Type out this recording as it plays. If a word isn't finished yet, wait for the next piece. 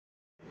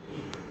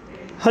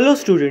Hello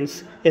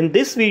students, in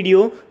this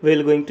video we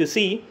are going to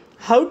see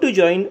how to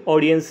join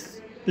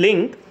audience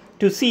link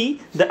to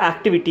see the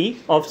activity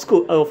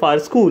of our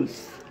school.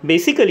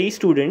 Basically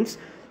students,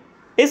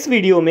 इस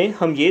video में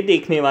हम ये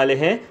देखने वाले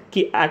हैं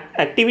कि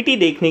activity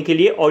देखने के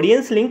लिए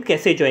ऑडियंस लिंक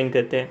कैसे ज्वाइन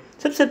करते हैं।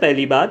 सबसे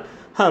पहली बात,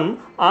 हम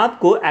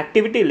आपको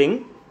activity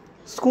link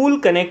school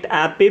connect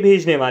app पे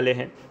भेजने वाले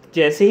हैं।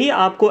 जैसे ही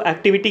आपको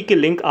एक्टिविटी की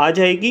लिंक आ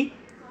जाएगी,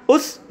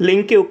 उस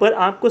लिंक के ऊपर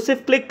आपको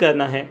सिर्फ क्लिक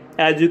करना है,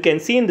 as you can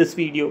see in this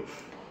video.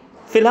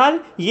 फ़िलहाल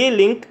ये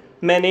लिंक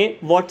मैंने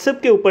व्हाट्सएप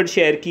के ऊपर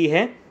शेयर की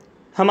है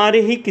हमारे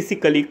ही किसी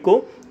कलीग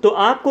को। तो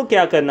आपको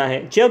क्या करना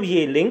है, जब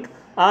ये लिंक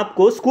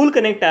आपको स्कूल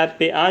कनेक्ट ऐप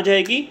पे आ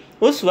जाएगी,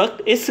 उस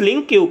वक्त इस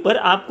लिंक के ऊपर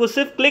आपको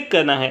सिर्फ क्लिक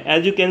करना है।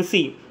 As you can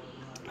see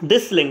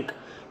this link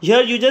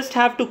here, you just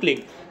have to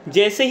click.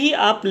 जैसे ही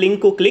आप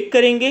लिंक को क्लिक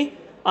करेंगे,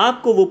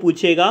 आपको वो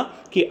पूछेगा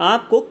कि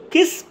आपको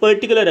किस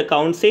पर्टिकुलर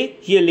अकाउंट से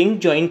ये लिंक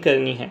ज्वाइन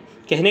करनी है।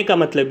 कहने का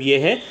मतलब ये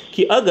है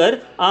कि अगर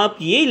आप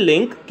ये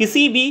लिंक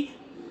किसी भी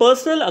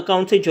पर्सनल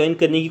अकाउंट से ज्वाइन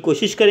करने की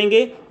कोशिश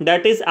करेंगे,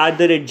 दैट इज़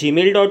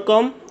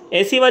 @gmail.com,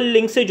 ऐसी वाली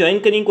लिंक से ज्वाइन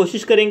करने की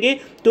कोशिश करेंगे,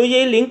 तो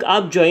ये लिंक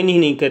आप ज्वाइन ही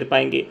नहीं कर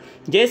पाएंगे।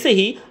 जैसे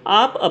ही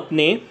आप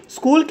अपने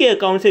स्कूल के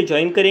अकाउंट से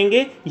ज्वाइन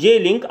करेंगे, ये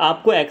लिंक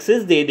आपको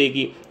एक्सेस दे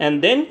देगी,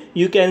 and then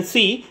you can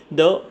see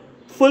the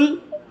full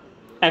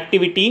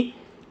activity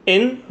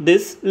in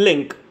this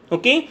link.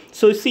 Okay,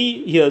 so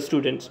see here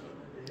students,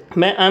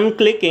 मैं I am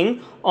clicking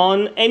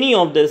on any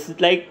of this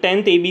like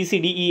 10th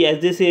ABCDE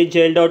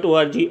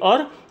 @jail.org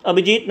और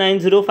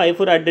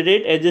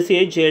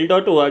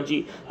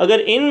abhijit9054@jail.org।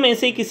 अगर इनमें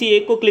से किसी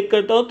एक को क्लिक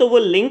करता हूँ तो वो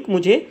लिंक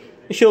मुझे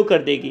शो कर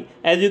देगी।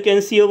 As you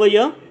can see over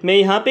here, मैं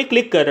यहाँ पे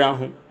क्लिक कर रहा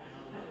हूँ।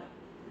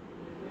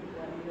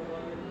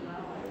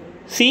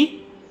 सी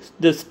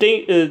the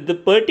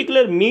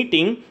particular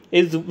meeting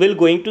will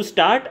going to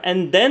start,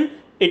 and then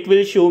it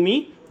will show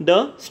me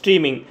the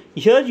streaming.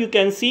 Here you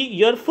can see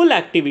your full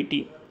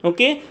activity.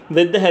 Okay,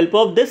 with the help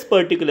of this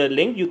particular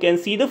link you can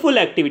see the full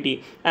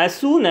activity. As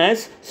soon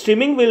as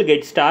streaming will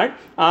get start,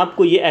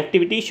 आपको ये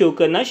activity show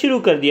करना शुरू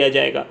कर दिया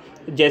जाएगा।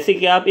 जैसे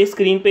कि आप इस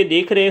स्क्रीन पे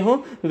देख रहे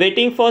हो,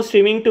 waiting for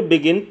streaming to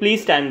begin,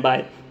 please stand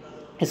by.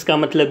 इसका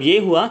मतलब ये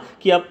हुआ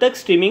कि अब तक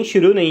स्ट्रीमिंग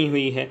शुरू नहीं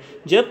हुई है।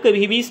 जब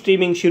कभी भी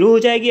स्ट्रीमिंग शुरू हो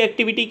जाएगी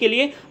एक्टिविटी के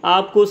लिए,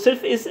 आपको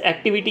सिर्फ इस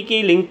एक्टिविटी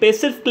की लिंक पे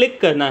सिर्फ क्लिक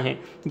करना है।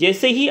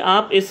 जैसे ही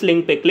आप इस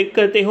लिंक पे क्लिक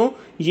करते हो,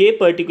 ये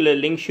पर्टिकुलर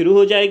लिंक शुरू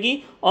हो जाएगी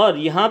और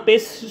यहाँ पे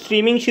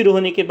स्ट्रीमिंग शुरू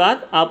होने के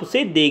बाद आप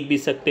उसे देख भी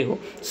सकते हो।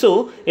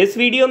 इस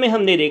वीडियो में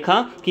हमने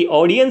देखा कि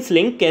ऑडियंस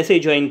लिंक कैसे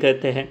ज्वाइन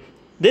करते हैं।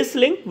 This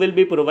link will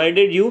be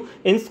provided you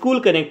in school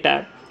connect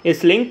app.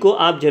 इस लिंक को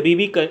आप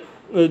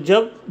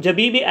जब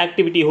भी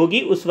एक्टिविटी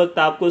होगी, उस वक्त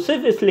आपको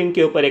सिर्फ इस लिंक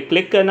के ऊपर एक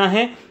क्लिक करना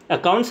है,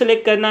 अकाउंट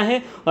सेलेक्ट करना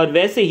है, और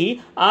वैसे ही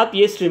आप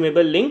ये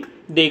स्ट्रीमेबल लिंक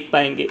देख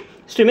पाएंगे।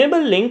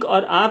 स्ट्रीमेबल लिंक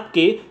और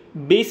आपके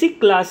बेसिक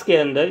क्लास के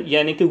अंदर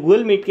यानी कि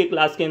गूगल मीट के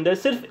क्लास के अंदर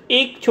सिर्फ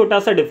एक छोटा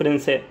सा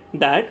डिफरेंस है,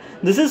 that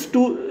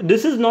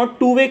this is not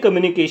two way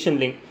communication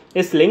link.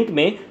 इस लिंक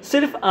में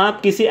सिर्फ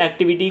आप किसी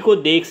एक्टिविटी को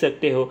देख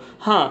सकते हो,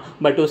 हाँ,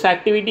 बट उस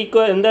एक्टिविटी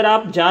के अंदर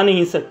आप जा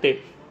नहीं सकते।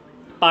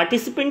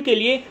 पार्टिसिपेंट के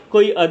लिए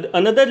कोई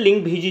अनदर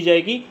लिंक भेजी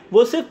जाएगी,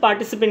 वो सिर्फ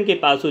पार्टिसिपेंट के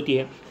पास होती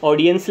है।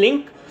 ऑडियंस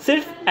लिंक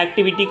सिर्फ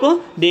एक्टिविटी को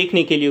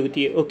देखने के लिए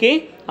होती है।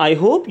 Okay, I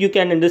hope you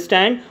can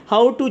understand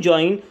how to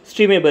join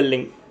स्ट्रीमेबल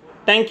link.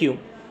 Thank you.